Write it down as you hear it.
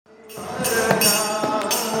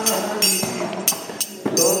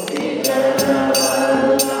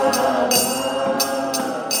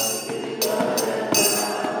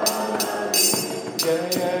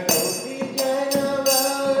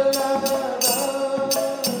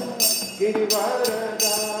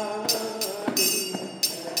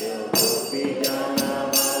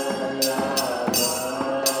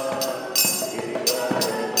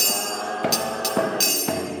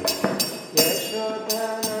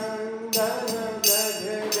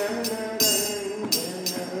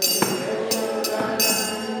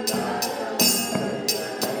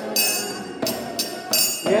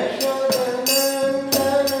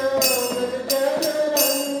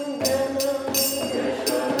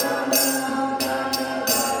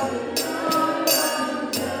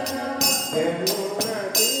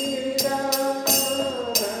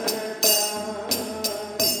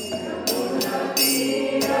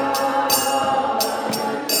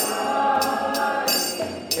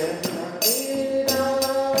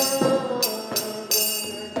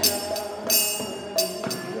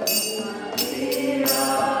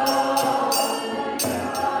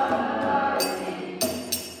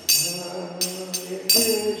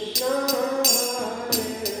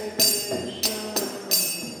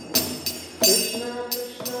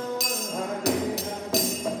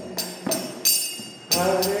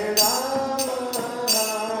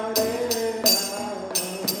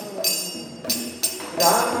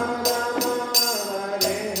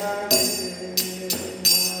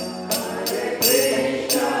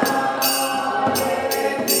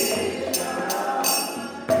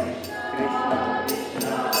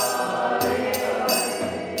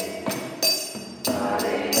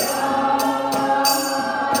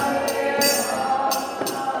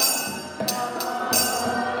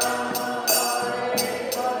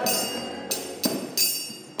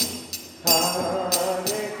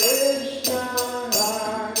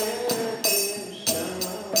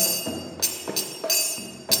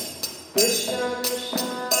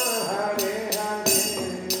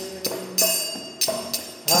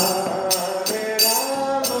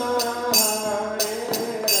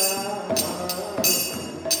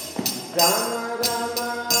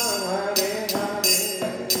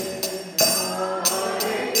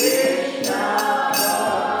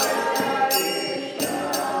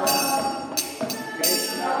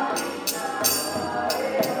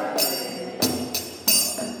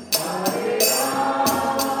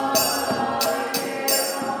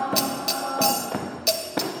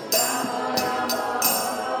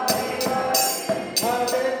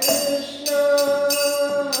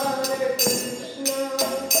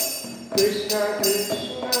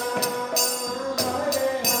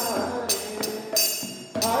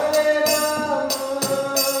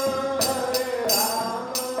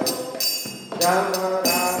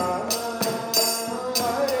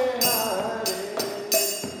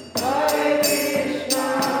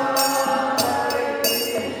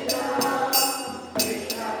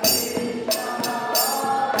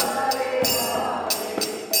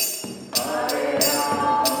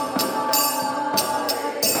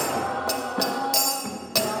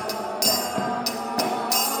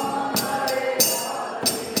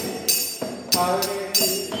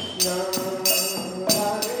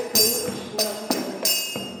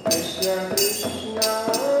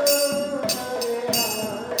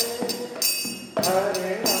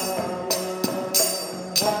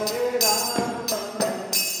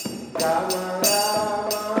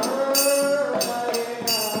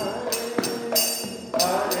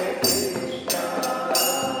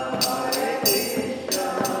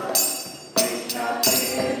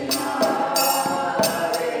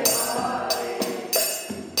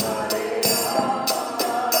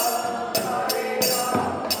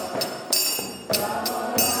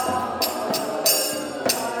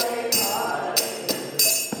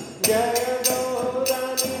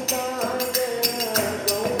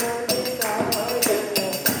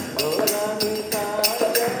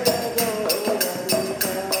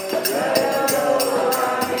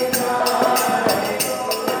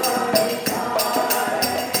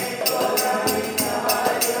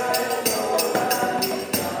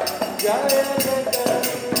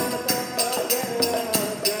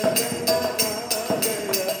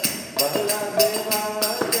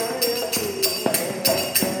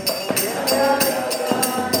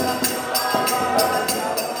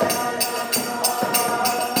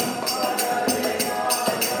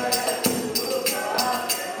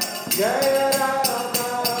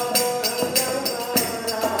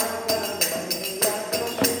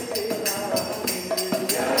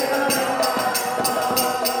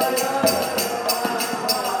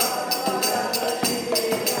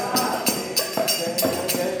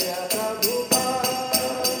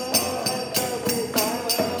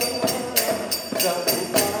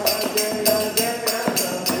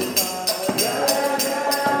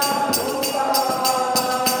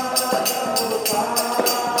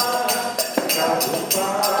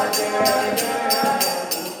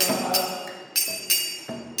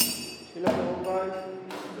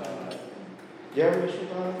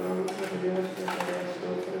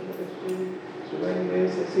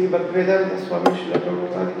श्री भक्तिवेदांत स्वामी श्रील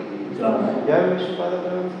प्रभुपाद की जय। Vishnupad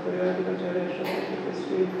Paramhans परिव्राजकाचार्य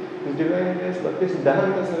Shri divine grace भक्ति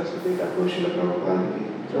सिद्धांत सरस्वती ठाकुर श्रील प्रभुपाद की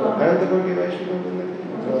अनंत कोटि वैष्णव वृंद की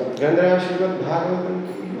ग्रंथराज श्रीमद् भागवतम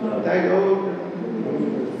की जय। गौर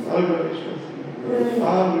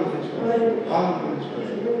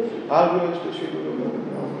all glories to Shri Guru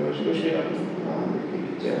Govinda, all glories to Shri Rama ki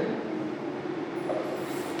jai.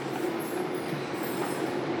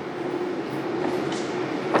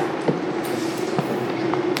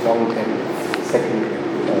 Long time, second,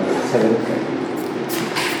 seventh time.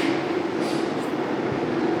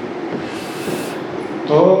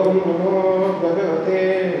 Om Namo Bhagavate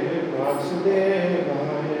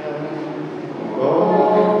Vasudevaya.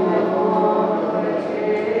 Om Namo Bhagavate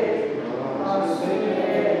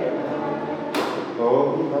Vasudevaya.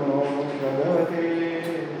 Om Namo Bhagavate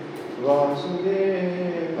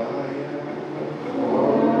Vasudevaya.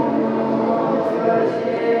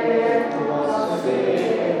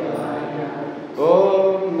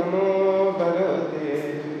 Om Namo Bhagavate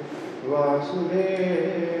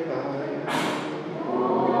Vasudevaya.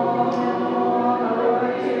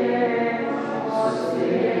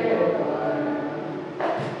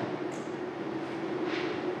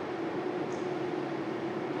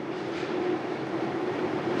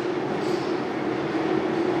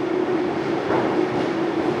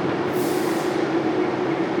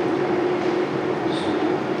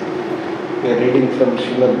 We are reading from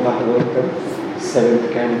Srimad Bhagavatam,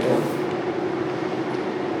 7th canto,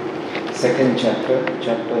 2nd chapter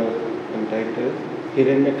entitled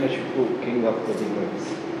Hiranyakashipu, King of the Demons.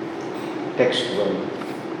 Text 1.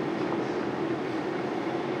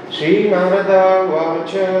 Shri Narada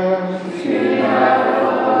Vacha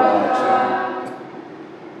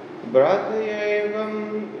Bhratayevam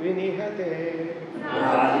Vinihate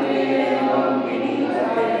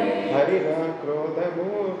Harina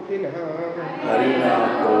Krodhamurtina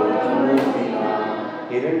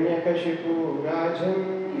Hiranyakashipu Rajan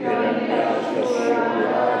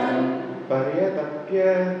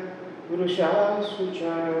Paryatapya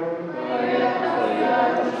Purushasucha.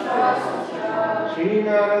 Shri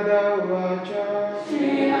Narada Vacha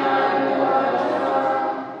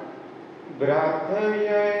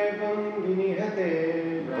Bhratayevam Vinihate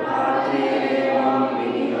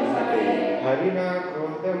Harina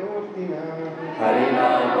Krodhamurtina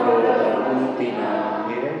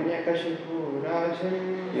Hiranyakashipu Rajan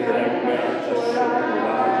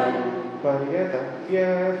Paryatapya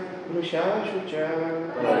Purushasucha.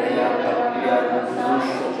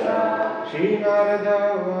 Shri Narada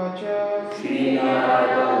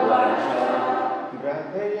Vacha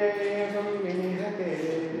Bhratayevam Vinihate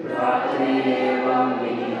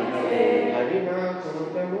Harina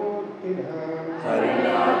Krodhamurtina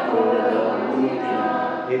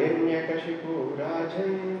Hiranyakashipu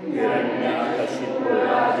Rajan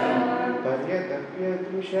Paryatapya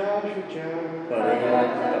Purushasucha.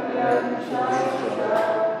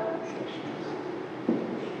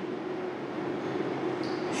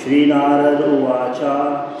 Shri Narada Vacha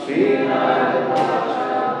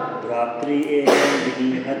Bhratri evam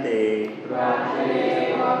vinihate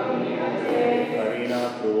Harina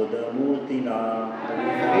Krodhamurtina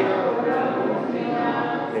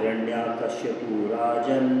Hiranyakashipu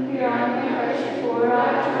Rajan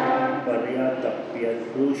Paryatapya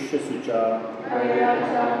Purushasucha.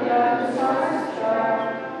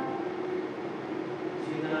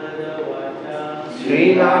 Shri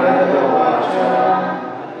Narada Vacha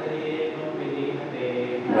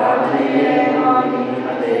Bhratri evam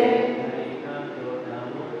vinihate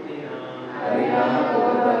Harina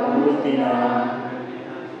Krodhamurtina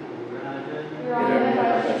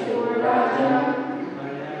Hiranyakashipu Rajan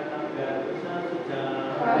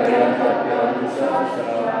Paryatapya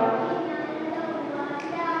Purushasucha.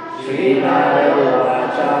 Shri Narada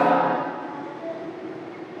Vacha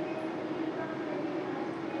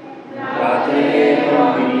Bhrati evam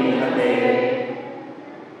vinihate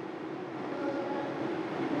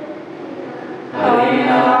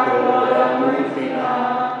Harina Krodhamurtina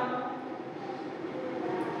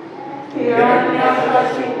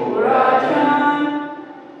Hiranyakashipu Rajan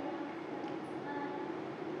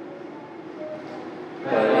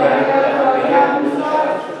Paryatapya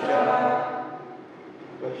Purushasucha.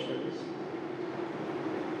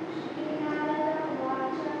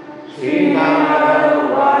 Shri Narada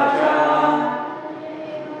Vacha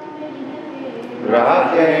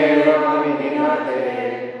Bhratayevam Vinihate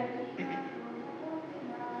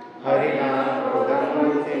Harina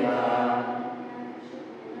Krodhamurtina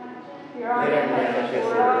Hiranyakashipu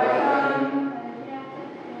Rajan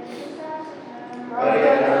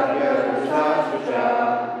Paryatapya Purushasucha.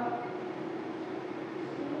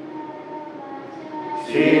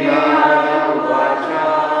 Srinarada Uvacha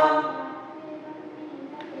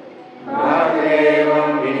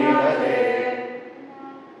Bhagadevam Vinihate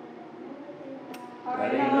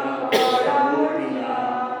Harinakrodamurtina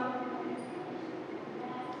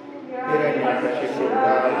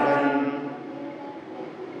Hiranyakashipuradhan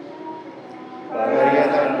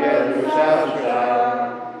Paryatapyadusasura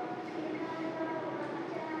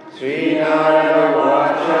Srinarada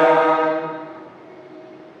Uvacha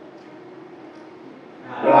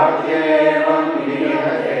Bhagadevam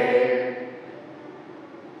Vinihate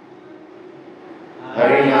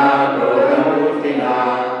Harinakrodamurtina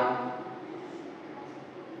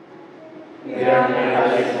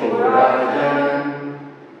Hiranyakashipuradhan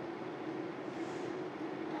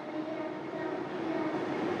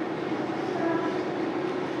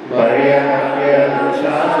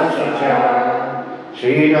Paryatapyadusasura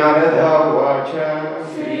Srinarada Uvacha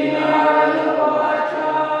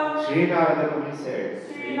Srinarada Muni said,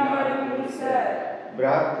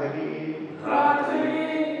 Bhratari,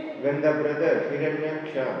 when the brother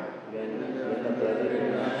Hiranyaksha,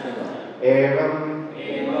 Evam,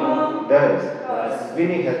 thus,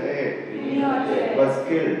 Vinihate, was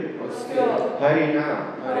killed, Harina,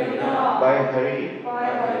 by Hari,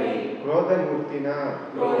 Krodamurtina,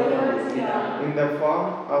 in the form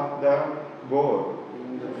of the boar,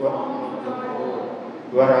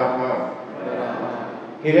 Varaha,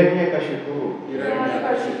 Hiranyakashipu,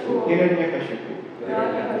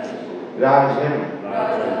 Rajan,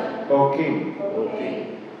 O king,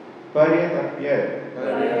 Paryatapya,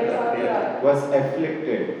 was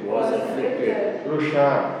afflicted, Rusha,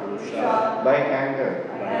 by anger,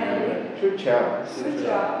 Shucha,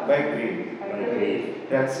 by grief.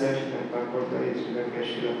 Translation and purport by Srila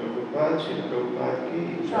Prabhupada ki.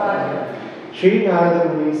 Sri Narada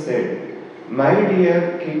Muni said, my dear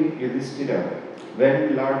King Yudhishthira, when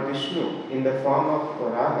Lord Vishnu, in the form of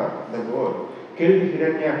Varaha, the boar, killed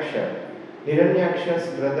Hiranyaksha, Hiranyaksha's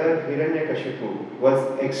brother Hiranyakashipu was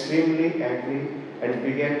extremely angry and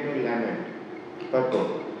began to lament. Purport.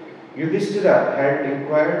 Yudhishthira had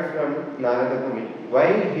inquired from Narada Muni why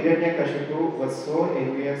Hiranyakashipu was so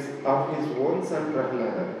envious of his own son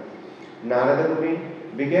Prahlada. Narada Muni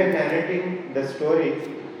began narrating the story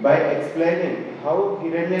by explaining how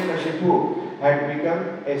Hiranyakashipu had become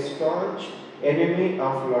a staunch enemy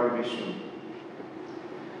of Lord Vishnu.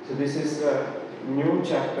 So this is a new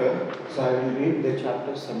chapter, so I will read the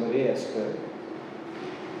chapter summary as well.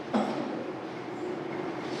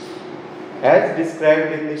 As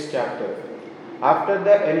described in this chapter, after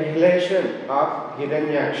the annihilation of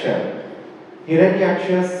Hiranyaksha,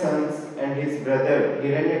 Hiranyaksha's sons and his brother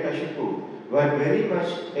Hiranyakashipu were very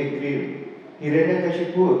much aggrieved.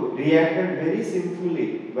 Hiranyakashipu reacted very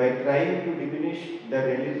sinfully by trying to diminish the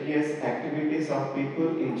religious activities of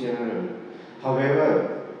people in general.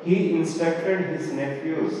 However, he instructed his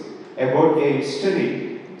nephews about a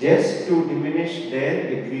history just to diminish their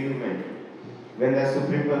aggrievement. When the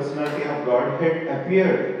Supreme Personality of Godhead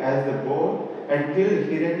appeared as the boar and killed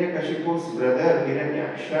Hiranyakashipu's brother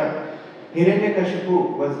Hiranyaksha,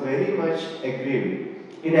 Hiranyakashipu was very much aggrieved.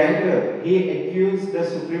 In anger, he accused the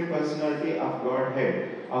Supreme Personality of Godhead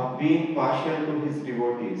of being partial to his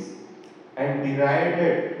devotees and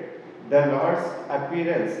derided the Lord's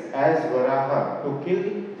appearance as Varaha to kill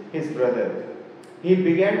his brother. He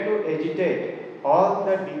began to agitate all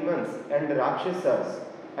the demons and Rakshasas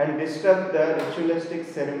and disturb the ritualistic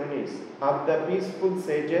ceremonies of the peaceful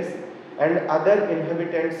sages and other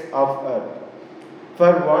inhabitants of earth.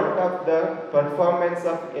 For want of the performance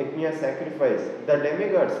of yajna sacrifice, the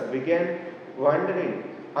demigods began wandering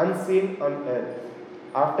unseen on earth.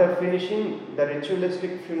 After finishing the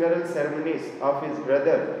ritualistic funeral ceremonies of his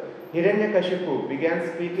brother, Hiranyakashipu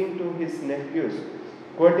began speaking to his nephews,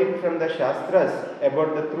 quoting from the Shastras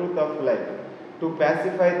about the truth of life. To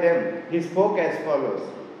pacify them, he spoke as follows: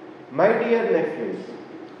 My dear nephews,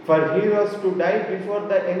 for heroes to die before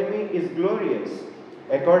the enemy is glorious.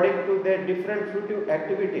 According to their different fruitive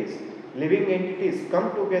activities, living entities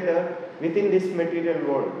come together within this material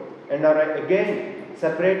world and are again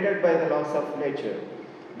separated by the laws of nature.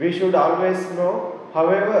 We should always know,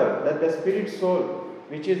 however, that the spirit soul,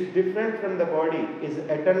 which is different from the body, is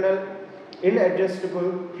eternal,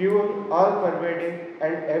 inadjustable, pure, all-pervading,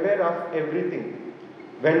 and aware of everything.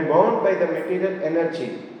 When bound by the material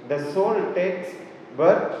energy, the soul takes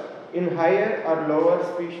birth in higher or lower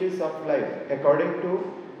species of life according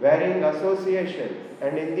to varying association,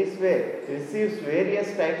 and in this way receives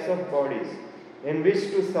various types of bodies in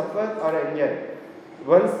which to suffer or enjoy.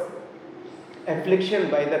 One's affliction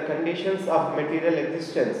by the conditions of material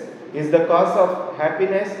existence is the cause of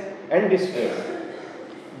happiness and distress.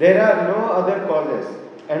 There are no other causes,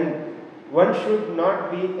 and one should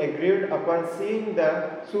not be aggrieved upon seeing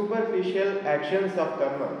the superficial actions of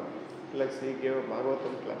karma. Like he gave a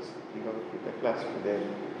Bhagavatam class, he gave a class to their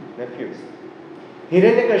nephews.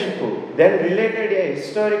 Hiranyakashipu then related a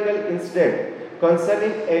historical incident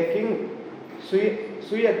concerning a king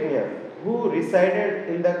Suyagnya who resided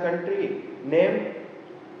in the country named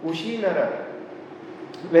Ushinara.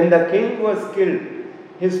 When the king was killed,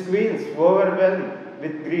 his queens, overwhelmed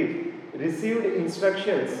with grief, received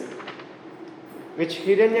instructions which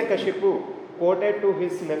Hiranyakashipu quoted to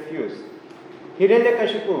his nephews.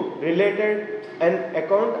 Hiranyakashipu related an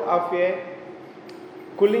account of a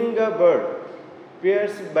Kulinga bird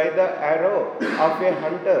pierced by the arrow of a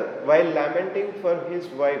hunter while lamenting for his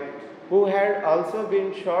wife, who had also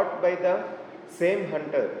been shot by the same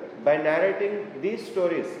hunter. By narrating these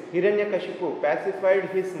stories, Hiranyakashipu pacified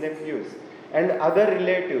his nephews and other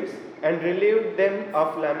relatives and relieved them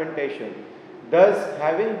of lamentation. Thus,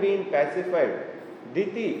 having been pacified,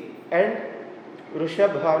 Diti and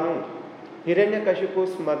Rushabhanu,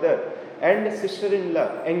 Hiranyakashipu's mother and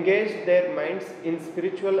sister-in-law, engaged their minds in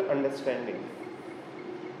spiritual understanding.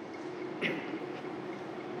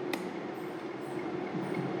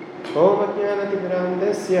 Om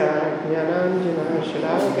Ajnanatimirandasya Jnananjana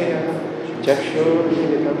Shalakaya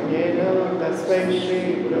Chakshurmilitam Yena Tasmai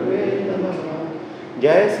Shri Gurave Namaha.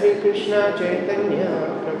 Jai Sri Krishna Chaitanya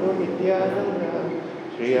Prabhu Nityananda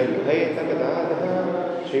Shri Advaita Gadadhara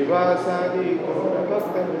Srivasadi Gaura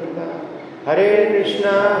Bhakta-vrinda. Hare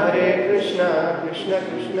Krishna Krishna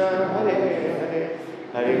Krishna Hare Hare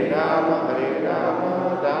Hare Rama Rama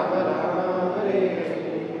Rama Hare Hare.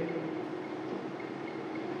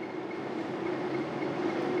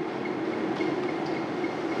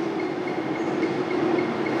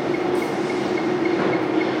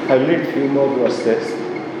 I will read few more verses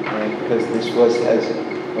because this verse has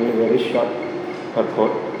only very short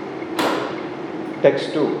purport.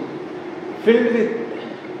 Text 2. Filled with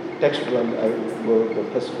text 1, I will go with the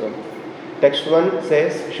first one. Text 1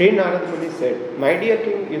 says, Sri Narad Muni said, My dear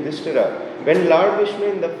King Yudhishthira, when Lord Vishnu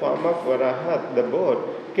in the form of Varaha, the boar,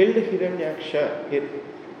 killed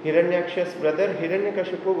Hiranyaksha's brother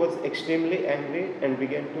Hiranyakashipu was extremely angry and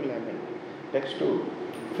began to lament. Text 2.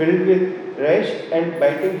 Filled with rage and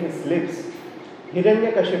biting his lips,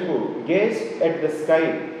 Hiranyakashipu gazed at the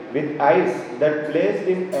sky with eyes that blazed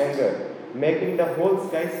in anger, making the whole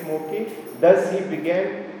sky smoky. Thus he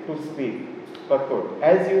began to speak. Purport.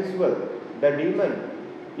 As usual, the demon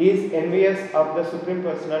is envious of the Supreme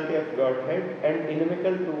Personality of Godhead and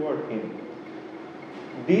inimical toward him.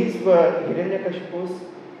 These were Hiranyakashipu's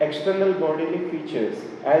external bodily features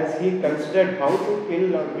as he considered how to kill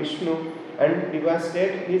Lord Vishnu and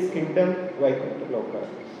devastate his kingdom Vaikuntha Loka.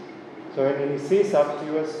 So when he sees up, he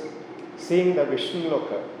was seeing the Vishnu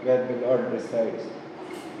Loka where the Lord resides.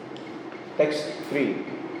 Text 3.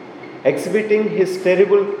 Exhibiting his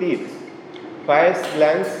terrible teeth, pious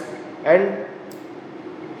glance and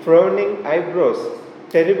frowning eyebrows,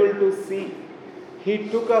 terrible to see, he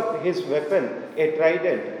took up his weapon, a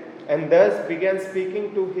trident, and thus began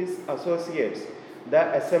speaking to his associates,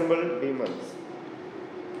 the assembled demons.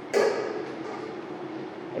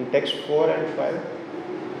 In text 4 and 5.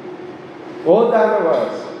 O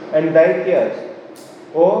Danavas and Daityas,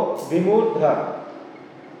 O Vimurdha,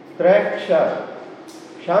 Traksha,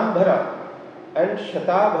 Shambhara and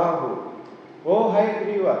Shatabhahu, O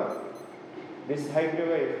Haigriva. This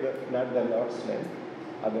Haigriva is not the Lord's name,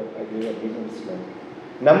 other Haigriva demon's name.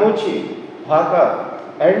 Namuchi, Bhaka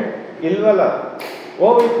and Ilvala,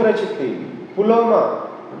 O Viprachitti, Puloma,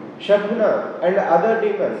 Shabhuna and other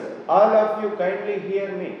demons, all of you kindly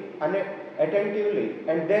hear me attentively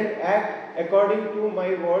and then act according to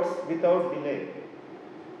my words without delay.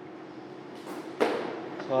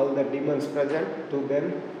 So all the demons present, to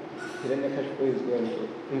them Hiranyakashipu is going to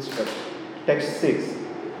instruct. Text 6.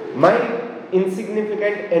 My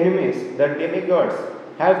insignificant enemies, the demigods,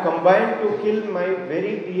 have combined to kill my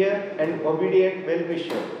very dear and obedient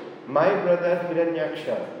well-wisher, my brother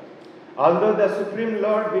Hiranyaksha. Although the Supreme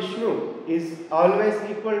Lord Vishnu is always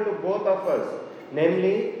equal to both of us,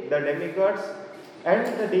 namely the demigods and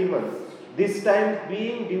the demons, this time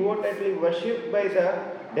being devotedly worshipped by the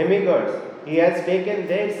demigods, he has taken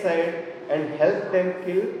their side and helped them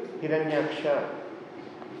kill Hiranyaksha.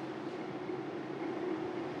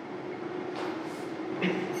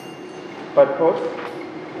 Purport.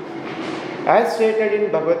 As stated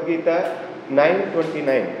in Bhagavad Gita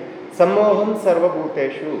 9:29, Sammoham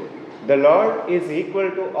Sarvabhuteshu, the Lord is equal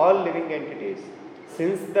to all living entities.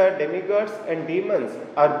 Since the demigods and demons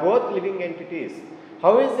are both living entities,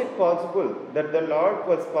 How is it possible that the Lord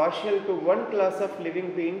was partial to one class of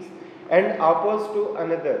living beings and opposed to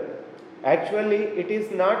another? Actually, it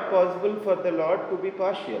is not possible for the Lord to be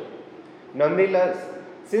partial. Nonetheless,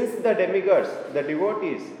 since the demigods, the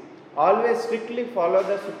devotees, always strictly follow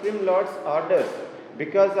the Supreme Lord's orders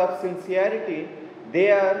because of sincerity, they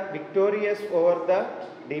are victorious over the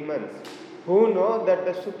demons, who know that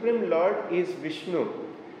the Supreme Lord is Vishnu,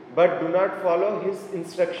 but do not follow his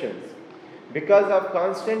instructions. Because of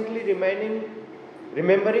constantly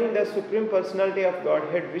remembering the Supreme Personality of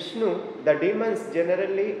Godhead Vishnu, the demons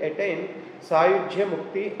generally attain Sayujya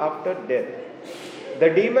Mukti after death. The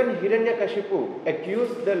demon Hiranyakashipu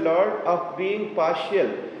accused the Lord of being partial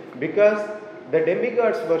because the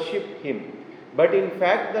demigods worship him. But in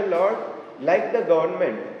fact, the Lord, like the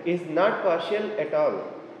government, is not partial at all.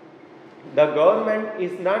 The government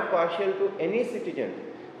is not partial to any citizen,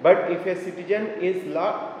 but if a citizen is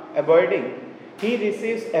law abiding, he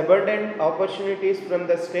receives abundant opportunities from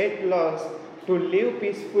the state laws to live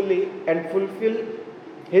peacefully and fulfill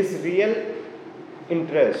his real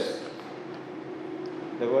interests.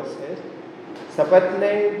 The verse says,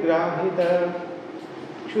 Sapatne grahita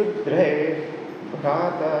shudre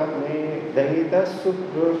bhata me dahita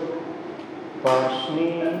subru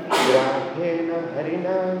pashni grahena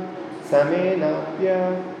harina samenapya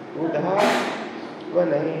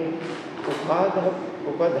udhavanai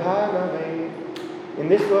upadhanavai. In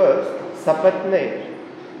this verse, Sapatne,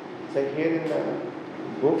 so here in the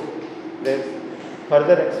book, there is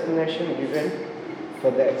further explanation given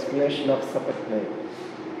for the explanation of Sapatne.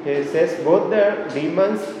 He says both the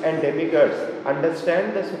demons and demigods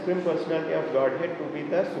understand the Supreme Personality of Godhead to be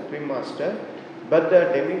the Supreme Master, but the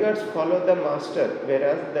demigods follow the Master,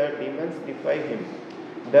 whereas the demons defy him.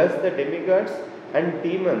 Thus, the demigods and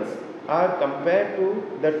demons are compared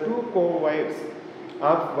to the two co-wives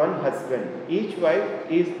of one husband. Each wife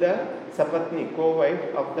is the Sapatni, co-wife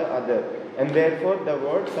of the other, and therefore the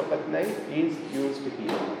word Sapatnai is used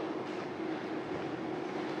here.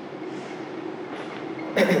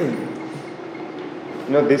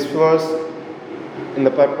 This was in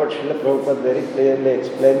the purport. Srila Prabhupada very clearly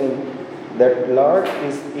explaining that Lord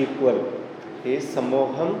is equal. He is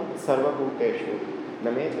Samoham Sarvabhuteshu.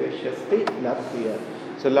 Name Dveshyasti Napriya.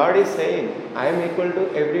 So Lord is saying, I am equal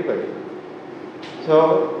to everybody.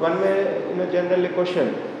 So one may generally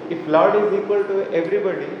question, if Lord is equal to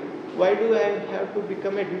everybody, why do I have to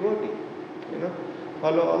become a devotee?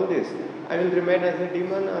 Follow all this. I will remain as a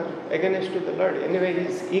demon or against to the Lord. Anyway, he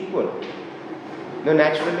is equal.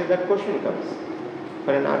 Naturally that question comes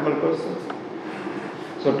for a normal person.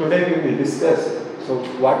 So today we will discuss, so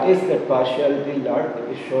what is that partiality Lord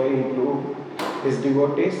is showing to his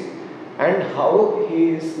devotees and how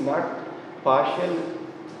he is not partial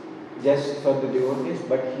just for the devotees,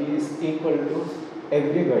 but he is equal to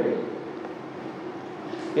everybody.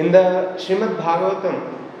 In the Srimad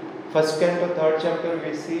Bhagavatam, first canto, third chapter,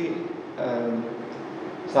 we see,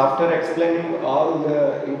 so after explaining all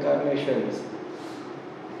the incarnations,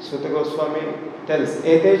 Suta Goswami tells,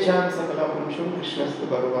 Etecham sakala pumshum krishnastu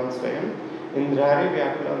bhagavan swayam indrari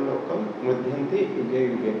vyakulam lokam mudhyanti yuge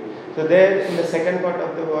yuge. So there in the second part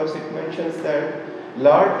of the verse it mentions that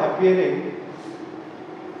Lord appearing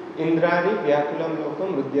Indrari Vyakulam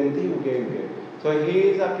Lokam Rudyanti Yuge Yuge. So he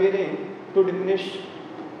is appearing to diminish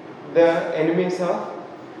the enemies of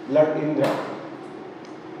Lord Indra.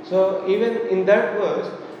 So even in that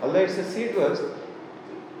verse, although it's a seed verse,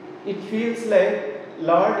 it feels like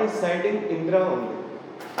Lord is siding Indra only.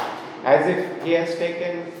 As if he has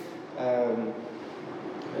taken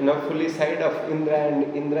fully side of Indra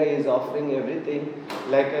and Indra is offering everything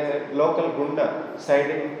like a local gunda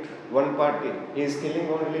siding one party. He is killing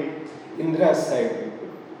only Indra's side people.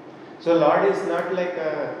 So Lord is not like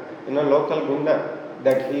a local gunda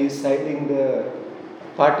that he is siding the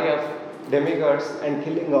party of demigods and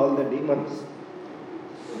killing all the demons.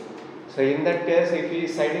 So in that case, if he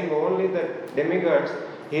is siding only the demigods,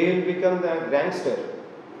 he will become the gangster,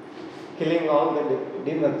 killing all the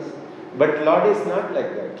demons. But Lord is not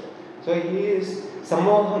like that. So he is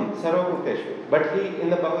Samoham Sarvabhuteshu. But he, in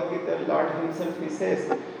the Bhagavad Gita, Lord himself, he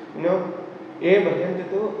says, E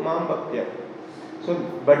bhajantitu mam bhaktya. So,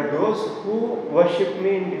 but those who worship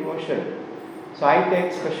me in devotion, so I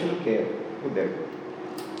take special care to them.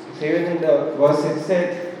 So even in the verse it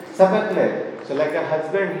said, Sapatne. So like a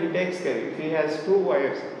husband, he takes care. If he has two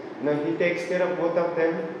wives, he takes care of both of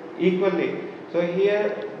them equally. So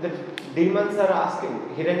here the demons are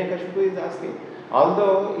asking, Hiranyakashipu is asking,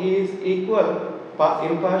 although he is equal,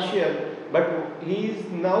 impartial, but he is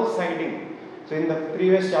now siding. So in the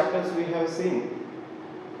previous chapters we have seen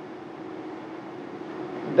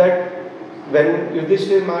that when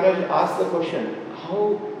Yudhishthira Maharaj asked the question,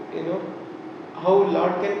 how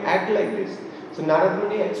Lord can act like this? So Narad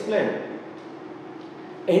Muni explained,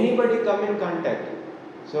 anybody come in contact.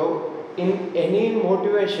 So in any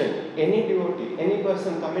motivation, any devotee, any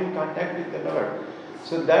person come in contact with the Lord,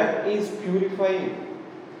 so that is purifying.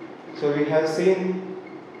 So we have seen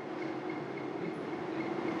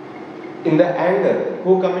in the anger,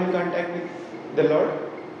 who come in contact with the Lord?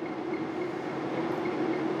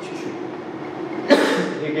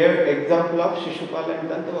 He gave example of Shishupala and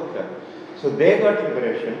Dantavakra. So they got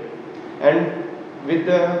liberation. And with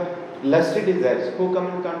the lusty desires, who come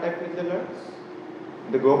in contact with the Lord?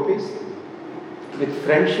 The gopis. With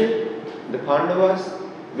friendship, the Pandavas.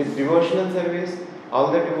 With devotional service,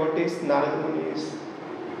 all the devotees Narada Muni is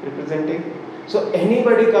representing. So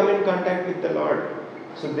anybody come in contact with the Lord,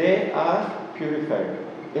 so they are purified.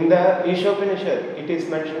 In the Ishopanishad, it is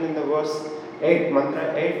mentioned in the verse 8,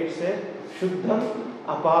 mantra 8, it says, Shuddham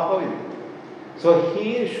Apapavid. So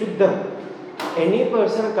he is Shuddham. Any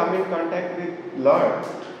person come in contact with Lord,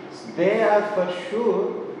 they are for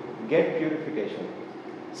sure get purification.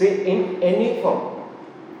 See, in any form.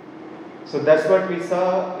 So that's what we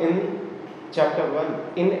saw in chapter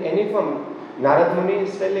 1. In any form, Narad Muni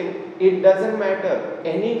is telling, it doesn't matter.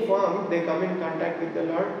 Any form they come in contact with the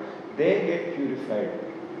Lord, they get purified.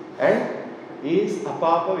 And he is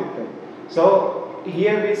apapa with them. So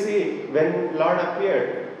here we see when Lord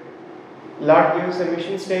appeared, Lord gives a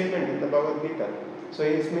mission statement in the Bhagavad Gita. So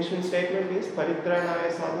his mission statement is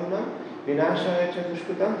Paritranaya sadhuna vinashaya cha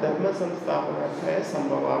dushkutam dharma samsthapanarthaya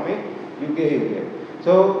sambhavami yuge yuge.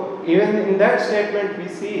 So even in that statement we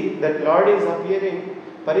see that Lord is appearing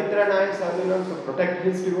Paritranaya sadhuna to protect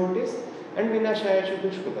his devotees and vinashaya cha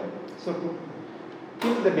dushkutam, so to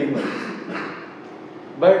kill the demons.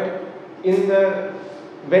 But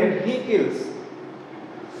when he kills,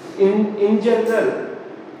 in general,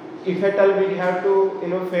 if at all we have to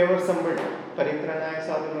favor somebody, Paritranaya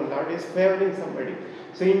sadhana, Lord is favoring somebody.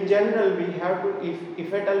 So in general we have to,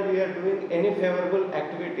 if at all we are doing any favorable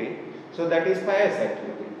activity, so that is pious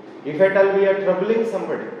activity. If at all we are troubling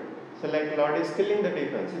somebody, so like Lord is killing the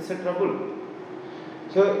demons, it's a trouble.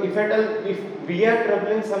 So if we are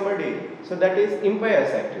troubling somebody, so that is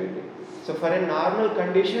impious activity. So for a normal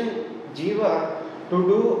condition jiva to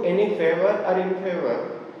do any favor or in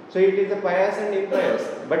favor, so it is a pious and impious.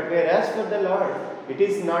 But whereas for the Lord, it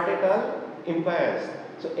is not at all impious.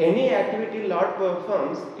 So any activity Lord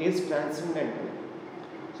performs is transcendental.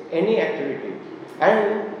 So any activity.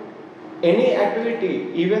 And any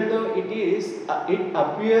activity, even though it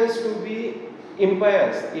appears to be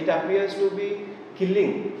impious, it appears to be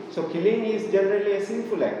killing. So killing is generally a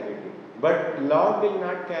sinful activity. But Lord will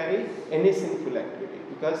not carry any sinful activity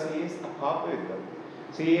because he is apapa with them.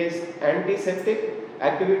 So he is antiseptic.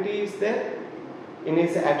 Activity is there in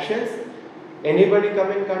his actions. Anybody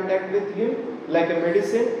come in contact with him, like a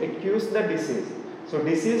medicine, it cures the disease. So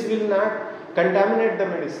disease will not contaminate the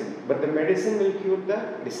medicine, but the medicine will cure the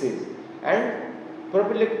disease. And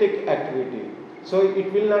prophylactic activity. So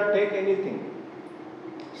it will not take anything.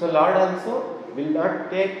 So Lord also will not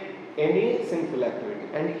take any sinful activity.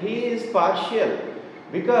 And he is partial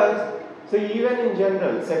because, so even in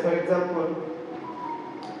general, say for example,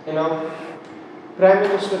 Prime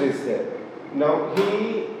Minister is there. Now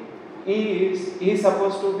he is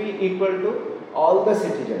supposed to be equal to all the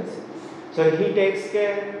citizens. So he takes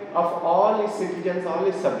care of all his citizens, all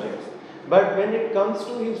his subjects. But when it comes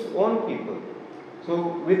to his own people,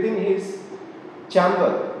 so within his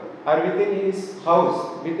chamber or within his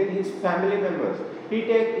house, within his family members, he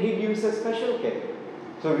gives a special care.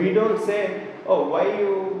 So we don't say, oh, why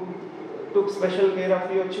you took special care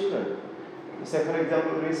of your children. Say for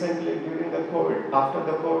example, recently during the COVID, after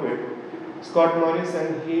the COVID, Scott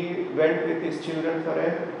Morrison, he went with his children for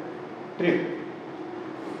a trip.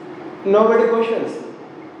 Nobody questions.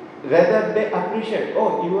 Rather they appreciate,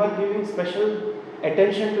 oh, you are giving special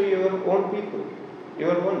attention to your own people,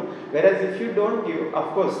 your own. Whereas if you don't give,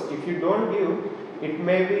 of course, if you don't give, it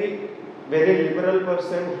may be very liberal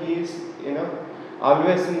person, he is,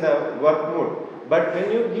 always in the work mode. But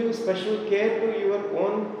when you give special care to your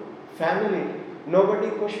own family, nobody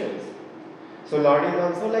questions. So Lord is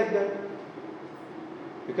also like that.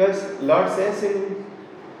 Because Lord says in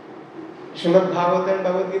Srimad Bhagavatam and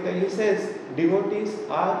Bhagavad Gita, he says, devotees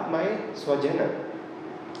are my swajana.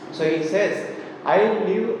 So he says, I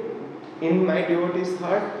live in my devotees'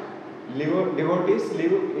 heart, devotees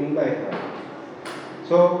live in my heart.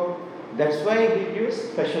 So that's why he gives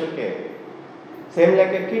special care. Same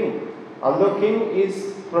like a king. Although king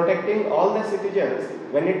is protecting all the citizens,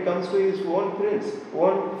 when it comes to his own prince,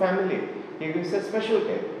 own family, he gives a special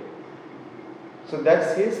care. So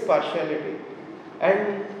that's his partiality.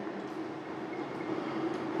 And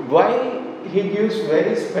why he gives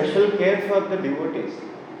very special care for the devotees?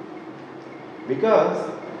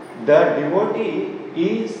 Because the devotee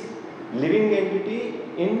is living entity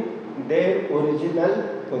in their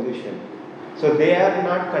original position. So they are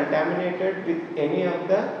not contaminated with any of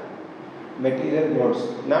the material modes,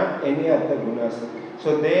 not any of the gunas.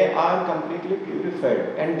 So they are completely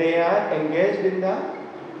purified and they are engaged in the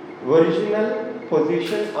original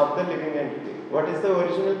position of the living entity. What is the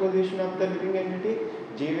original position of the living entity?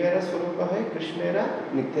 Jivera Swarupa hai, Krishnera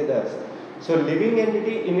Nityadas. So living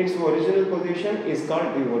entity in its original position is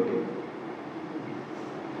called devotee.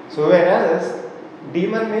 So whereas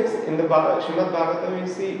demon means in the Srimad Bhagavatam we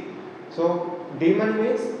see, so demon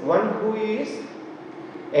means one who is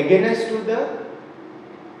against to the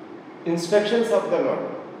instructions of the Lord.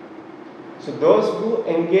 So those who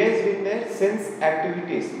engage in their sense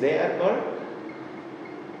activities, they are called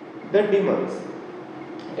the demons.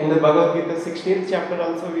 In the Bhagavad Gita 16th chapter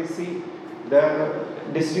also we see the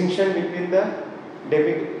distinction between the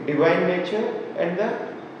divine nature and the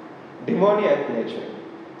demoniac nature.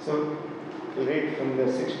 So read from the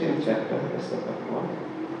 16th chapter, verse number 1.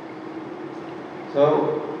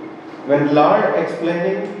 So when Lord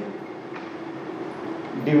explaining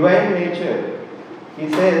divine nature, he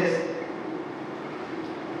says,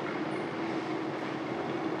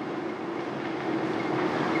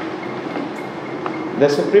 the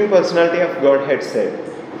Supreme Personality of Godhead said,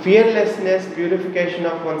 fearlessness, purification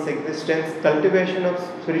of one's existence, cultivation of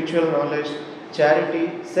spiritual knowledge,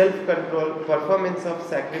 charity, self-control, performance of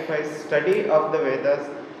sacrifice, study of the Vedas,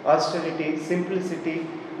 austerity, simplicity,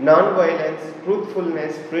 non-violence,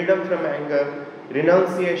 truthfulness, freedom from anger,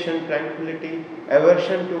 renunciation, tranquility,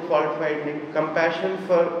 aversion to fault-finding, compassion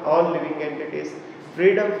for all living entities,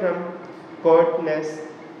 freedom from cowardice,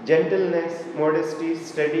 gentleness, modesty,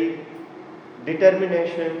 study,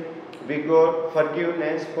 determination, vigor,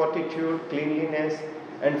 forgiveness, fortitude, cleanliness,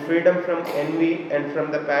 and freedom from envy and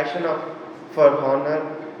from the passion for honor.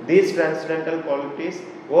 These transcendental qualities,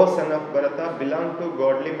 O son of Bharata, belong to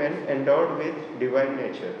godly men endowed with divine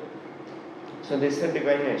nature. So this is a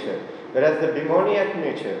divine nature. Whereas the demoniac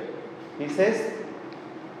nature, he says,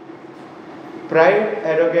 pride,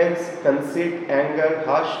 arrogance, conceit, anger,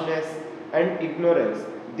 harshness, and ignorance.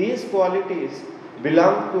 These qualities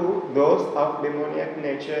belong to those of demoniac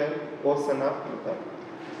nature, O son of Bharata.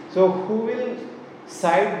 So who will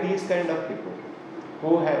side these kind of people?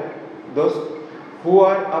 Who have those who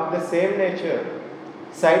are of the same nature,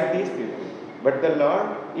 side these people. But the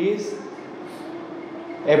Lord is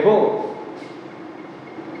above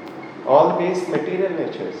all these material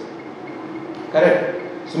natures. Correct?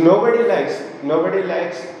 So nobody likes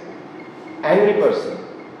angry person,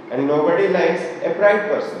 and nobody likes a pride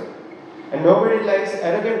person, and nobody likes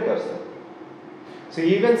arrogant person. So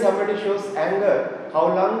even somebody shows anger, how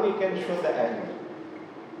long we can show the anger?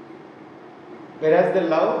 Whereas the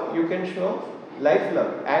love, you can show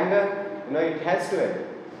lifelong. Anger, it has to end.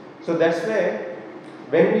 So that's why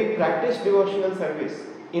when we practice devotional service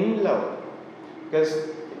in love, because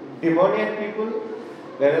demoniac people,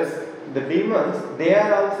 whereas the demons, they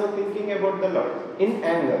are also thinking about the Lord in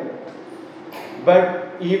anger.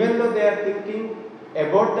 But even though they are thinking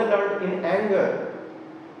about the Lord in anger,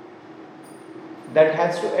 that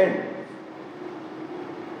has to end.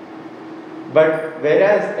 But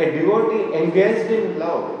whereas a devotee engaged in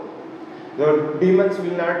love, the demons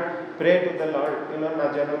will not pray to the Lord,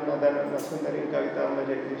 na janam na dhanam na sundarim kavitam na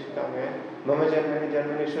jagdishikame mama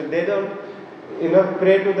janmani. So they don't,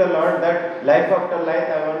 pray to the Lord that life after life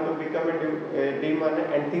I want to become a demon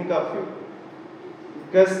and think of you.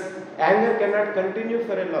 Because anger cannot continue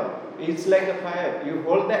for a long. It's like a fire. You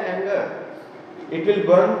hold the anger, it will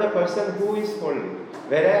burn the person who is holding.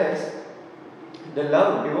 Whereas the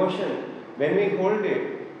love, devotion, when we hold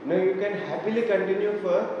it, you can happily continue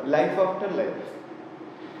for life after life.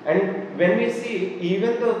 And when we see,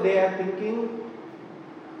 even though they are thinking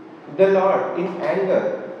the Lord in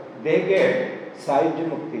anger, they get Sahajya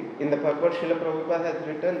Mukti. In the purport, Srila Prabhupada has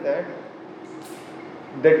written that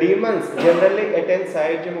the demons generally attain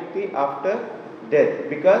Sahajya Mukti after death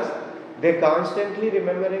because they constantly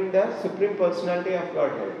remembering the Supreme Personality of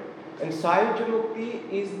Godhead. And Sahajya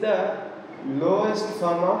Mukti is the lowest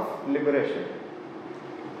form of liberation.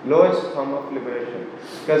 Lowest form of liberation.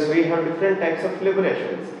 Because we have different types of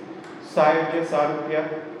liberations. Sahajya,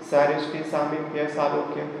 Sarupya, Sarishti, Samipya,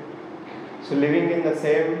 Salokya. So living in the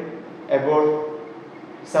same abode.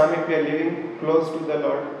 Samipya, living close to the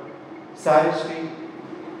Lord. Sarishti,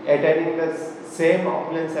 attaining the same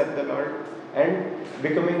opulence as the Lord and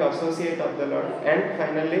becoming associate of the Lord. And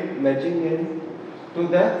finally merging in to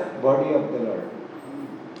the body of the Lord.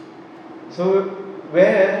 So,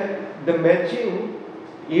 where the merging,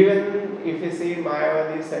 even if you see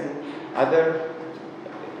Mayavadis and other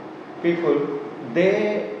people,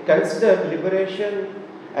 they consider liberation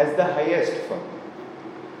as the highest form.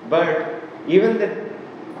 But even the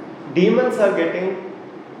demons are getting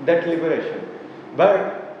that liberation.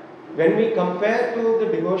 But when we compare to the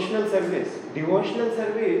devotional service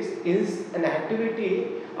is an activity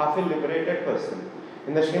of a liberated person.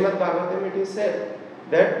 In the Srimad Bhagavatam it is said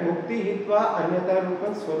that mukti hitva anyata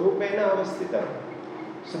rupam swarupena avastita.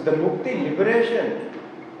 So the mukti, liberation,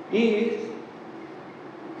 is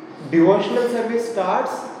devotional service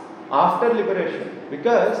starts after liberation,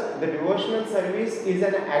 because the devotional service is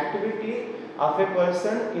an activity of a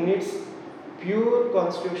person in its pure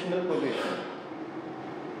constitutional position.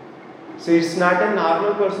 So it's not a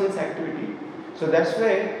normal person's activity. So that's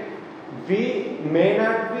why we may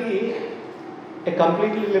not be a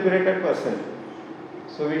completely liberated person.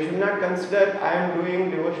 So we should not consider I am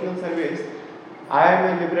doing devotional service, I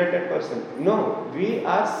am a liberated person. No, we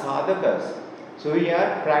are sadhakas. So we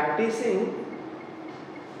are practicing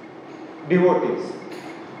devotees.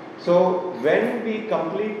 So when we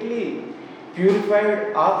completely purified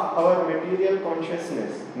of our material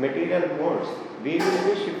consciousness, material modes, we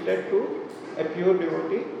will be shifted to a pure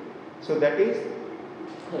devotee. So that is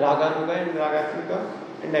Raganuga and Ragatmika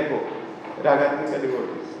and above Ragatmika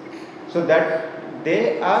devotees. So that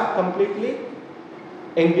they are completely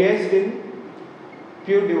engaged in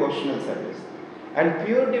pure devotional service. And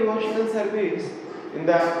pure devotional service, in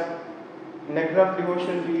the Nectar of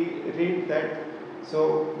Devotion we read that,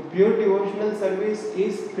 so pure devotional service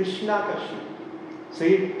is Krishna Kashi. So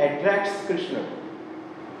it attracts Krishna.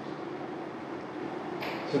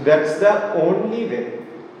 So that's the only way.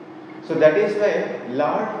 So that is why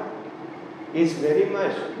Lord is very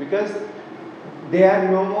much, because they are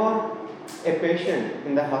no more a patient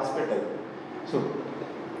in the hospital. So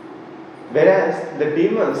whereas the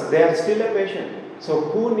demons, they are still a patient. So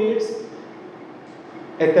who needs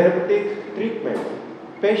a therapeutic treatment?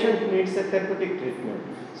 Patient needs a therapeutic treatment.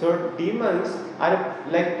 So demons are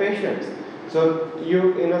like patients. So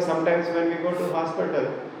you know sometimes when we go to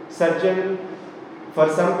hospital, surgeon, for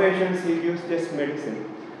some patients he gives just medicine.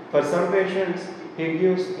 For some patients he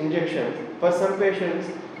gives injections. For some patients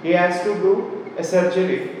he has to do a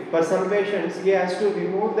surgery. For some patients he has to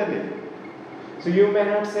remove the limb. So you may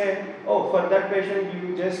not say, oh, for that patient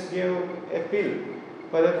you just gave a pill.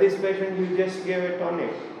 For this patient you just gave a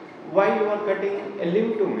tonic. Why you are cutting a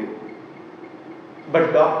limb to me?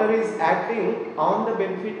 But doctor is acting on the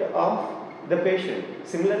benefit of the patient.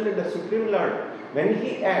 Similarly, the Supreme Lord, when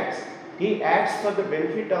he acts for the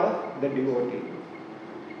benefit of the devotee.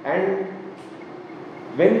 And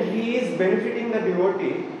when he is benefiting the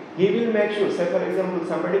devotee, he will make sure, say for example,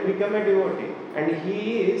 somebody become a devotee and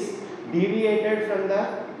he is deviated from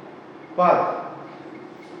the path.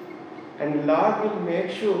 And Lord will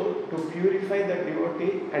make sure to purify the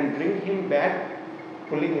devotee and bring him back,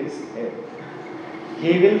 pulling his hair.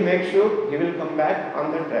 He will make sure he will come back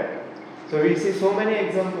on the track. So we see so many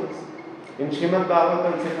examples. In Srimad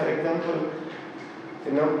Bhagavatam, say for example,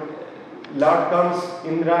 Lord comes,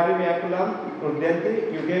 Indrari Vyakulam,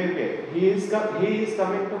 Udyanti, Yuge Yuge. He is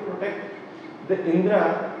coming to protect the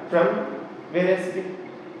Indra from various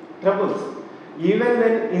troubles. Even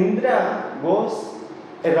when Indra goes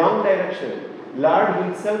a wrong direction, Lord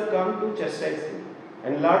himself comes to chastise him.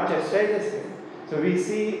 And Lord chastises him. So we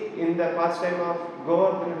see in the pastime of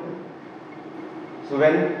Govardhana. So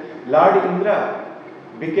when Lord Indra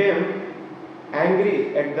became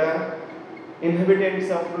angry at the inhabitants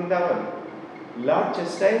of Vrindavan, Lord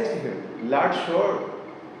chastised him. Lord showed,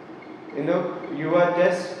 you are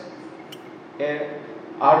just an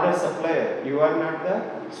order supplier. You are not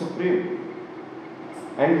the supreme.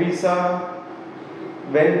 And we saw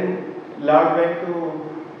when Lord went to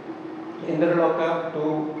Indraloka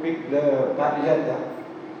to pick the Parijata,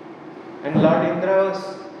 and Lord Indra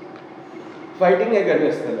was fighting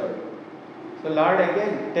against the Lord. So Lord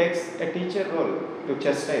again takes a teacher role to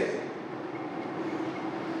chastise.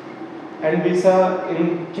 And we saw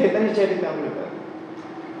in Chaitanya Charitamrita,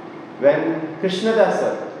 when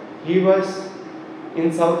Krishnadasa, he was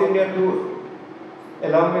in South India tour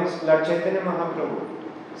along with Lord Chaitanya Mahaprabhu.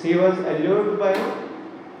 So he was allured by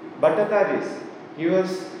Bhattataris. He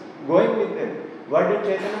was going with them. What did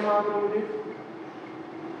Chaitanya Mahaprabhu do?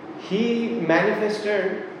 He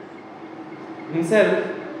manifested himself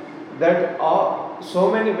that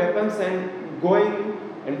so many weapons and going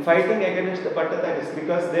and fighting against the Bhattataris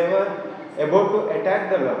because they were about to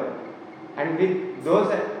attack the Lord. And with those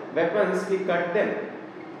weapons he cut them.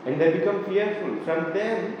 and they become fearful. From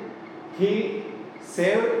them, he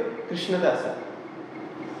saved Krishnadasa.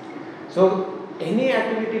 So, any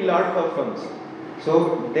activity Lord performs,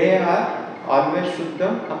 so they are always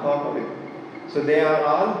Shuddham Apapavit. So, they are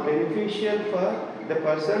all beneficial for the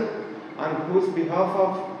person on whose behalf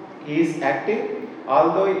of he is acting,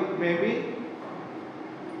 although it may be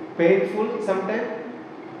painful sometimes,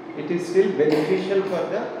 it is still beneficial for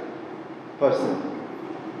the person.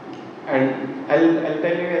 And I'll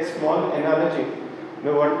tell you a small analogy.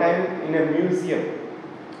 One time in a museum,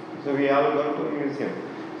 so we all go to a museum.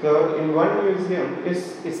 So in one museum,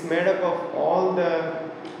 it's made up of all the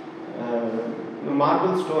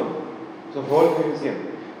marble stone. So whole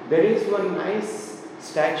museum. There is one nice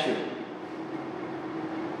statue.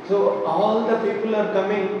 So all the people are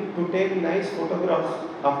coming to take nice photographs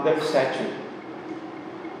of that statue.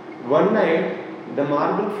 One night, the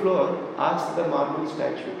marble floor asked the marble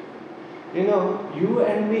statue, you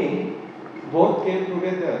and me both came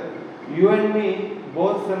together. You and me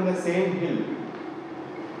both from the same hill.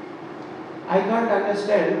 I can't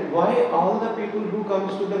understand why all the people who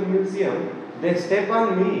comes to the museum, they step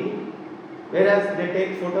on me, whereas they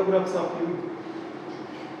take photographs of you.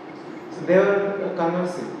 So they were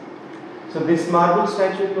conversing. So this marble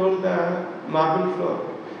statue told the marble floor,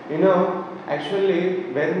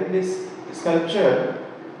 actually when this sculpture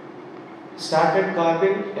started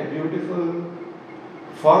carving a beautiful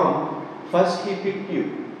form, first he picked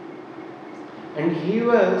you. And he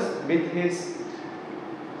was with his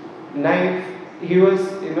knife, he was,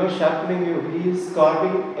 sharpening you. He is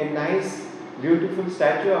carving a nice, beautiful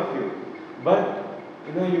statue of you. But,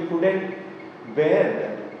 you couldn't bear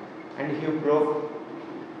that. And you broke.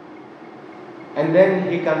 And then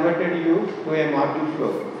he converted you to a marble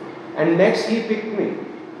floor. And next he picked me.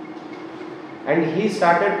 And he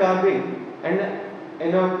started carving.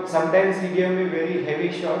 And, sometimes he gave me very heavy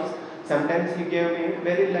shots. Sometimes he gave me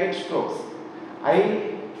very light strokes.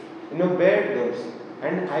 I, bared those.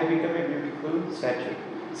 And I become a beautiful statue.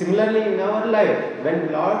 Similarly, in our life,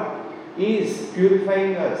 when Lord is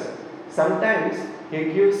purifying us, sometimes He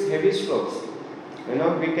gives heavy strokes.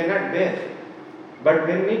 We cannot bear. But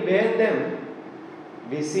when we bear them,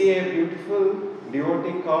 we see a beautiful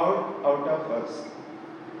devotee carved out of us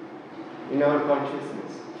in our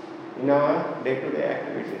consciousness, in our day-to-day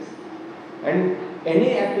activities. And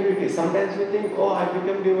any activity, sometimes we think, I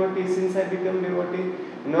become devotee, since I become devotee,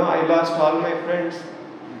 I lost all my friends,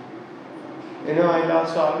 I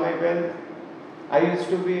lost all my wealth. I used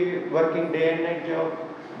to be working day and night job,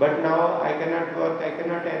 but now I cannot work, I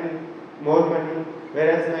cannot earn more money,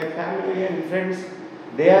 whereas my family and friends,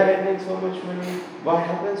 they are earning so much money. What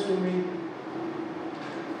happens to me?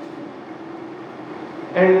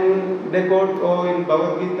 And they quote, in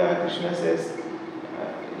Bhagavad Gita, Krishna says,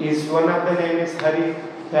 one of the name is Hari.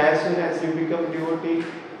 So as soon as you become devotee,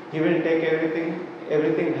 he will take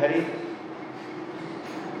everything Hari.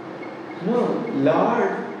 No, Lord,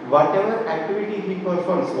 whatever activity he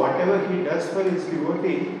performs, whatever he does for his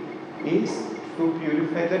devotee, is to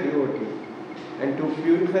purify the devotee. And to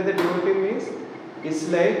purify the devotee means, it's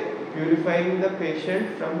like purifying the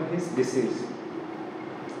patient from his disease.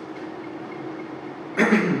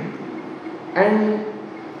 And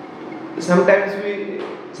sometimes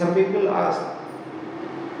some people ask,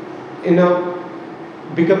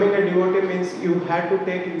 becoming a devotee means you had to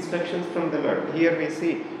take instructions from the Lord. Here we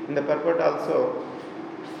see in the purport also,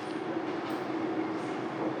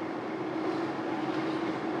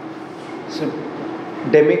 so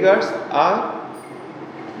demigods are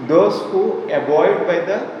those who avoid by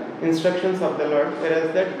the instructions of the Lord,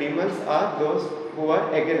 whereas the demons are those who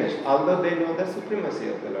are against, although they know the supremacy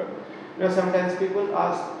of the Lord. Sometimes people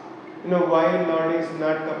ask, why Lord is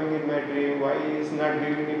not coming in my dream, why He is not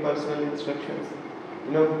giving me personal instructions.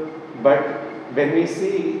 But when we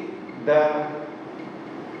see the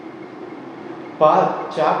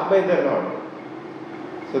path charted by the Lord,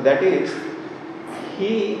 so that is,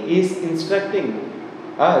 He is instructing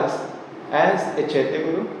us as a Chaitya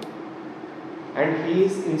Guru, and He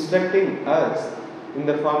is instructing us in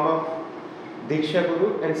the form of Diksha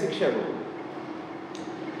Guru and Siksha Guru.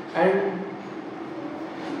 And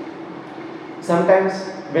sometimes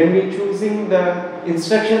when we choosing the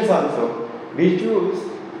instructions also, we choose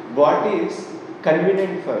what is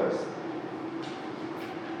convenient for us,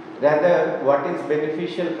 rather what is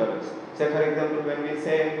beneficial for us. Say for example, when we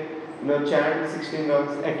say, chant 16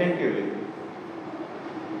 rounds attentively.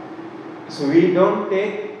 So we don't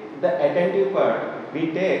take the attentive part,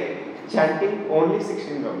 we take chanting only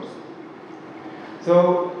 16 rounds.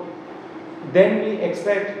 So then we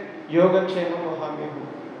expect Yoga Kshema Mahamyahu.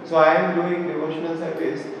 So I am doing devotional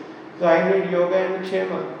service So I need yoga and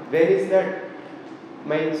kshema. Where is that?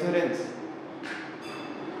 My insurance.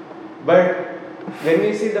 But when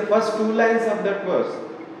we see the first two lines of that verse,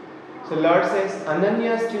 so Lord says,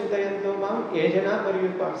 Ananyas chintayanto mam ejana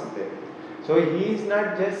paryupasate. So He is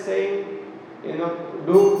not just saying,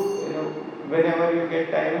 do, whenever you get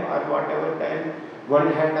time or whatever time,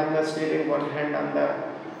 one hand on the steering, one hand on the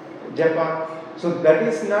japa. So that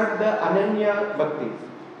is not the Ananya Bhakti.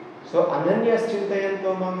 So Ananyas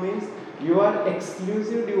Chintayanto Mam means your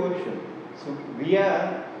exclusive devotion. So we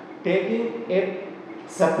are taking a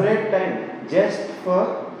separate time just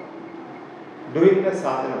for doing the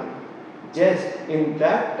sadhana. Just in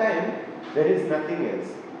that time, there is nothing else.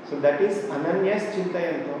 So that is Ananyas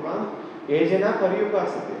Chintayanto Mam Ejana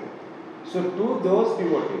Paryupasate. So to those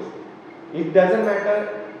devotees, it doesn't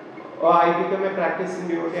matter, I become a practicing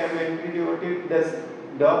devotee, I am an entry devotee, does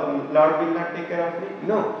the Lord will not take care of me?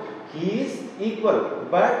 No, He is equal.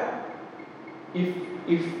 But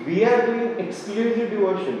if we are doing exclusive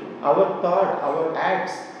devotion, our thought, our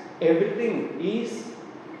acts, everything is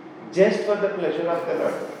just for the pleasure of the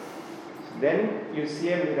Lord, then you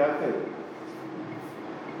see a miracle.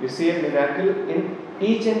 You see a miracle in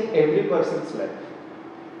each and every person's life.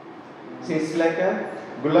 See, it's like a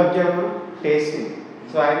gulab jamun tasting.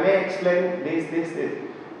 So I may explain this.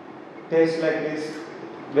 Taste like this,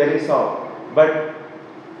 very soft. But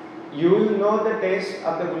you will know the taste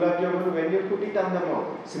of the gulab jamun when you put it on the mouth.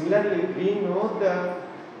 Similarly, we know the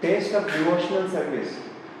taste of devotional service,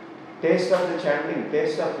 taste of the chanting,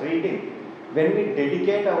 taste of reading, when we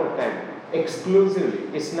dedicate our time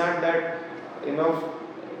exclusively. It's not that,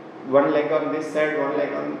 one leg on this side, one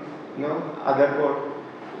leg on, other board.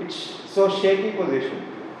 It's so shaky position.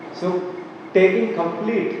 So taking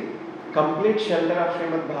complete shelter of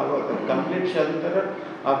Srimad Bhagavatam, complete shelter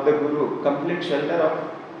of the Guru, complete shelter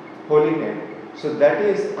of holy name. So that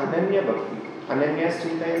is Ananya Bhakti. Ananyas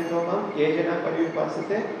Chintayanto Mam Ejana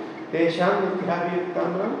Paryupasate Tesham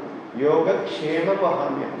Nithyabhyuktamam Yoga Kshema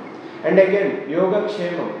Vahamyam. And again, Yoga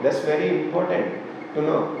Kshema, that's very important to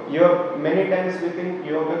know. Many times we think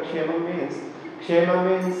Yoga Kshema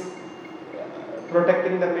means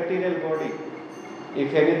protecting the material body.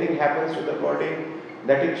 If anything happens to the body,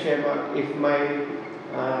 that is Kshema. If my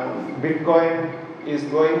Bitcoin is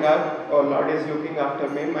going up, or Lord is looking after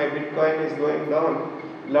me, my Bitcoin is going down,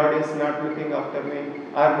 Lord is not looking after me,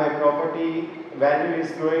 or my property value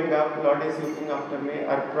is going up, Lord is looking after me,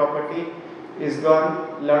 or property is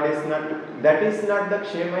gone, Lord is not. That is not the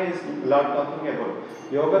Kshema is Lord talking about.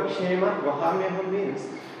 Yoga Kshema Vahamyam means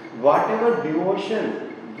whatever devotion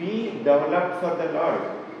we develop for the Lord,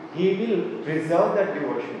 He will preserve that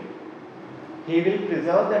devotion. He will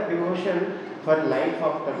preserve that devotion for life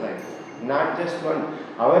after life. Not just one.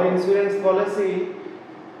 Our insurance policy,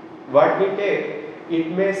 what we take,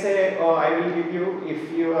 it may say, I will give you,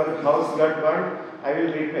 if your house got burned, I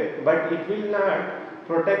will repay. But it will not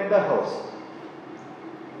protect the house.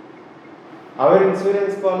 Our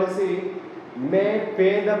insurance policy may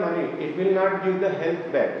pay the money, it will not give the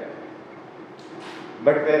health back.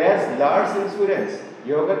 But whereas Lord's insurance,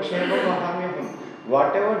 Yoga Kshema Vahamyam,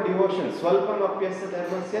 whatever devotion, Swalpam Apyasya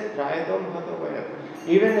Dharmasya Trayadam Bhato,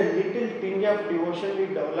 even a little tinge of devotion we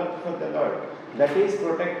develop for the Lord, that is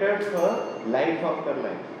protected for life after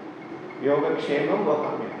life. Yoga Kshemam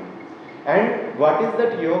Vahamyam. And what is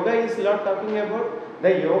that yoga is Lord talking about?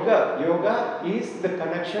 The yoga is the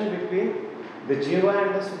connection between the Jiva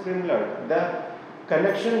and the Supreme Lord. The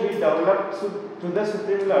connection we develop to the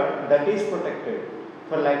Supreme Lord, that is protected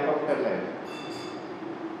for life after life.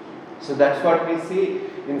 So that's what we see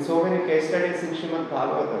in so many case studies in Srimad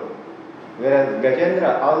Bhagavatam. Whereas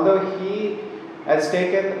Gajendra, although he has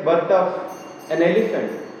taken birth of an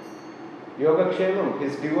elephant, Yoga Kshemam,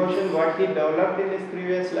 his devotion, what he developed in his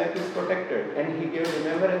previous life is protected, and he gave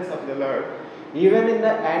remembrance of the Lord. Even in the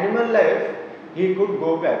animal life, he could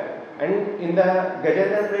go back. And in the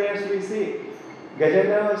Gajendra prayers we see,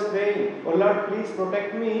 Gajendra was praying, "Oh Lord, please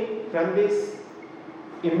protect me from this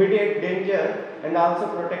immediate danger and also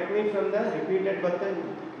protect me from the repeated birth and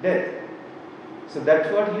death." So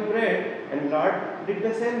that's what he prayed, and Lord did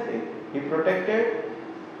the same thing. He protected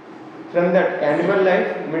from that animal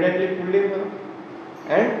life, immediately pulled him up,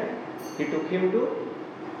 and he took him to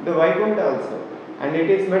the Vaikuntha also. And it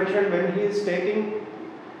is mentioned when he is taking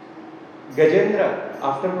Gajendra,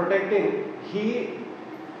 after protecting, he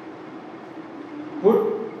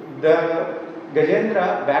put the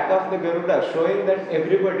Gajendra back of the Garuda, showing that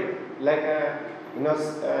everybody, like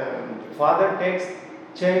father takes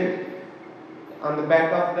child on the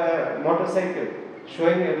back of the motorcycle,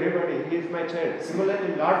 showing everybody, he is my child.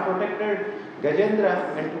 Similarly, Lord protected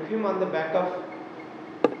Gajendra and took him on the back of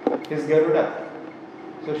his Garuda.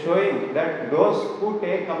 So showing that those who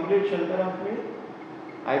take complete shelter of me,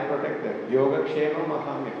 I protect them. Yoga Kshema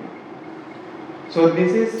Mahamiti. So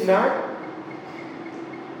this is not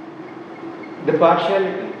the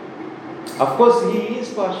partiality. Of course, he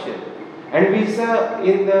is partial. And we saw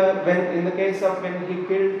in the case of when he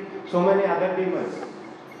killed so many other demons.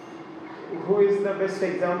 Who is the best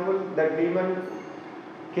example? That demon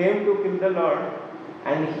came to kill the Lord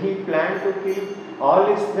and he planned to kill all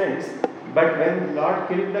his friends. But when Lord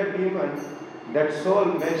killed the demon, that soul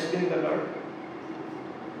meshed in the Lord.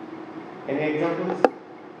 Any examples?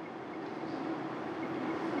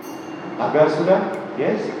 Aghasura?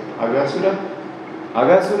 Yes, Aghasura.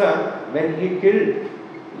 Aghasura,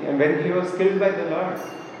 when he was killed by the Lord,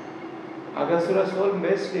 Aghasura's soul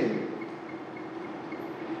meshed him.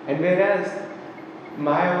 And whereas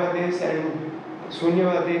Mayavadis and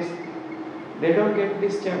Sunyavadis, they don't get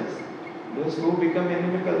this chance. Those who become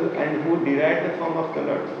inimical and who deride the form of the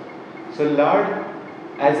Lord. So Lord,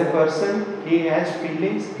 as a person, he has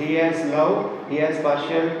feelings, he has love, he has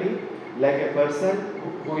partiality, like a person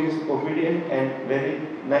who is obedient and very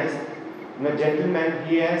nice, gentleman.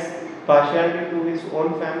 He has partiality to his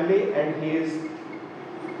own family and he is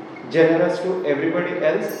generous to everybody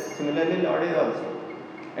else. Similarly, Lord is also.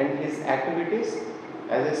 And his activities,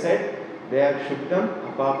 as I said, they are Shuddham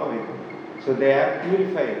Apapavitam. So they are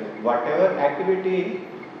purifying. Whatever activity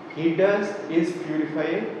he does is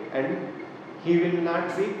purifying and he will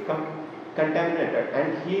not be contaminated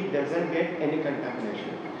and he doesn't get any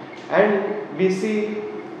contamination. And we see,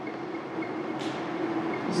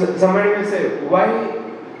 somebody may say, why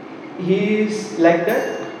he is like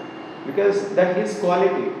that? Because that's his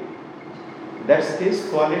quality. That's his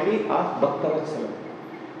quality of Bhaktavatsala.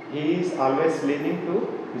 He is always leaning to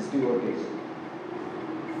his devotees.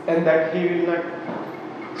 And that he will not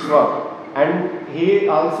swap. And he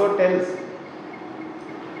also tells,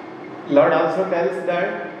 Lord also tells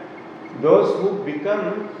that those who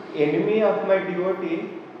become enemy of my devotee,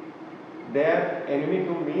 they are enemy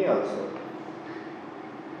to me also.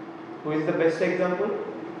 Who is the best example?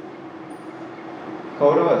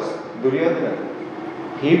 Kauravas, Duryodhana.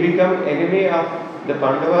 He become enemy of the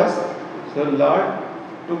Pandavas, so Lord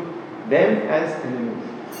took them as enemies.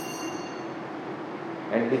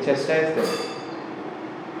 And he chastised them.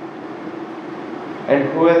 And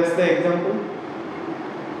who else the example?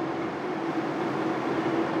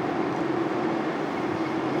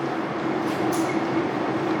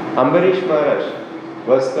 Ambarish Maharaj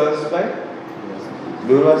was cursed by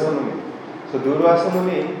Durvasa Muni. So Durvasa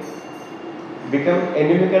Muni become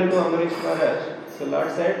inimical to Ambarish Maharaj. So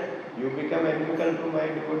Lord said, you become inimical to my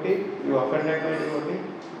devotee, you offended my devotee,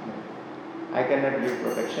 I cannot give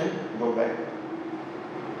protection, go back.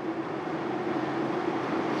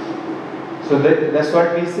 So that's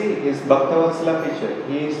what we see is Bhaktavatsala feature.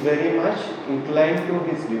 He is very much inclined to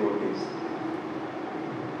his devotees.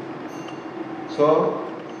 So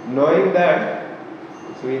knowing that,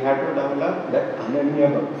 so we have to develop that Ananya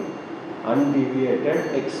Bhakti,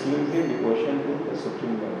 undeviated, exclusive devotion to the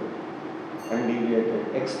Supreme Lord.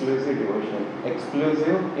 Undeviated, exclusive devotion.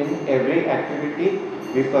 Exclusive in every activity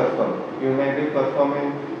we perform. You may be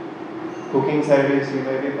performing cooking service, you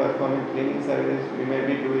may be performing cleaning service, you may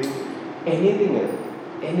be doing anything else,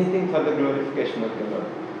 anything for the glorification of the Lord.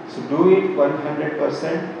 So do it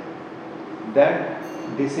 100%, that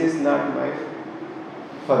this is not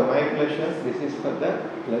for my pleasure, this is for the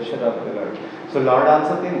pleasure of the Lord. So Lord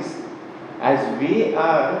also thinks, as we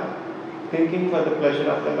are thinking for the pleasure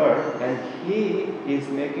of the Lord, and He is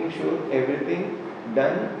making sure everything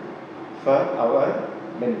done for our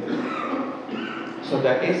benefit. So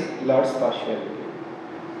that is Lord's partiality.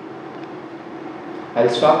 I'll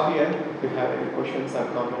stop here. If you have any questions or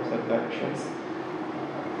comments or corrections.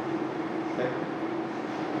 Thank you.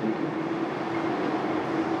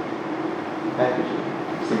 Thank you.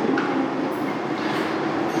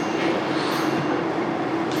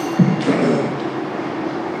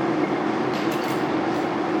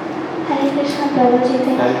 Hare Krishna Prabhuji,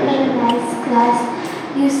 thank you for a nice class.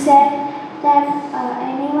 You said that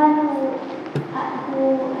anyone who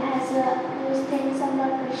thinks of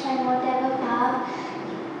Lord Krishna and whatever bhav,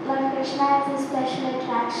 Lord Krishna has a special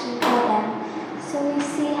attraction for them. So we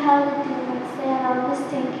see how the demons, they are always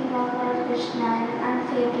thinking of Lord Krishna in an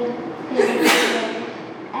unfavorable way,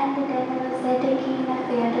 and the devils, they are taking in a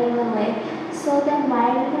favorable way. So then why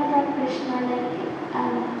did Lord Krishna liberate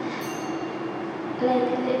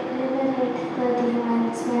the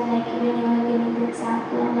demons when you were giving the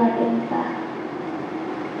example of Lord Indra?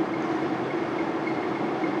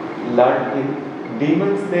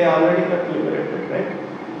 Demons, they already got liberated, right?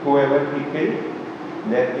 Whoever he killed,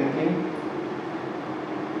 They are thinking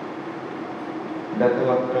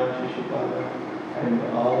Dattavakra, Shishupala, and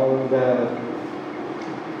all the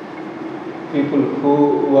people who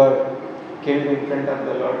were killed in front of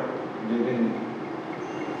the Lord during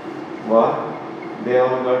war, they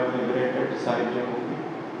all got liberated, Sahyajamukhi.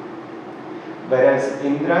 Whereas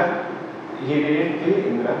Indra, he didn't kill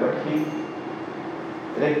Indra, but he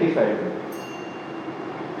rectified it.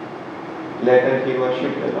 Later he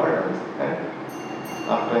worshipped the Lord and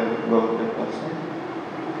after Govardhan person.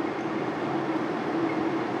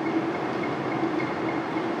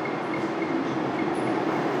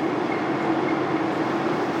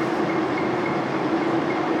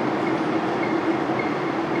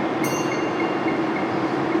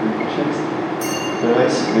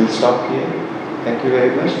 Otherwise, we'll stop here. Thank you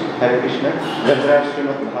very much. Hare Krishna. Gandharaj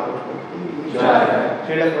Srimad Bhagavatam. Jai.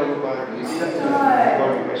 Srila Prabhupada.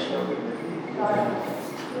 God bless you.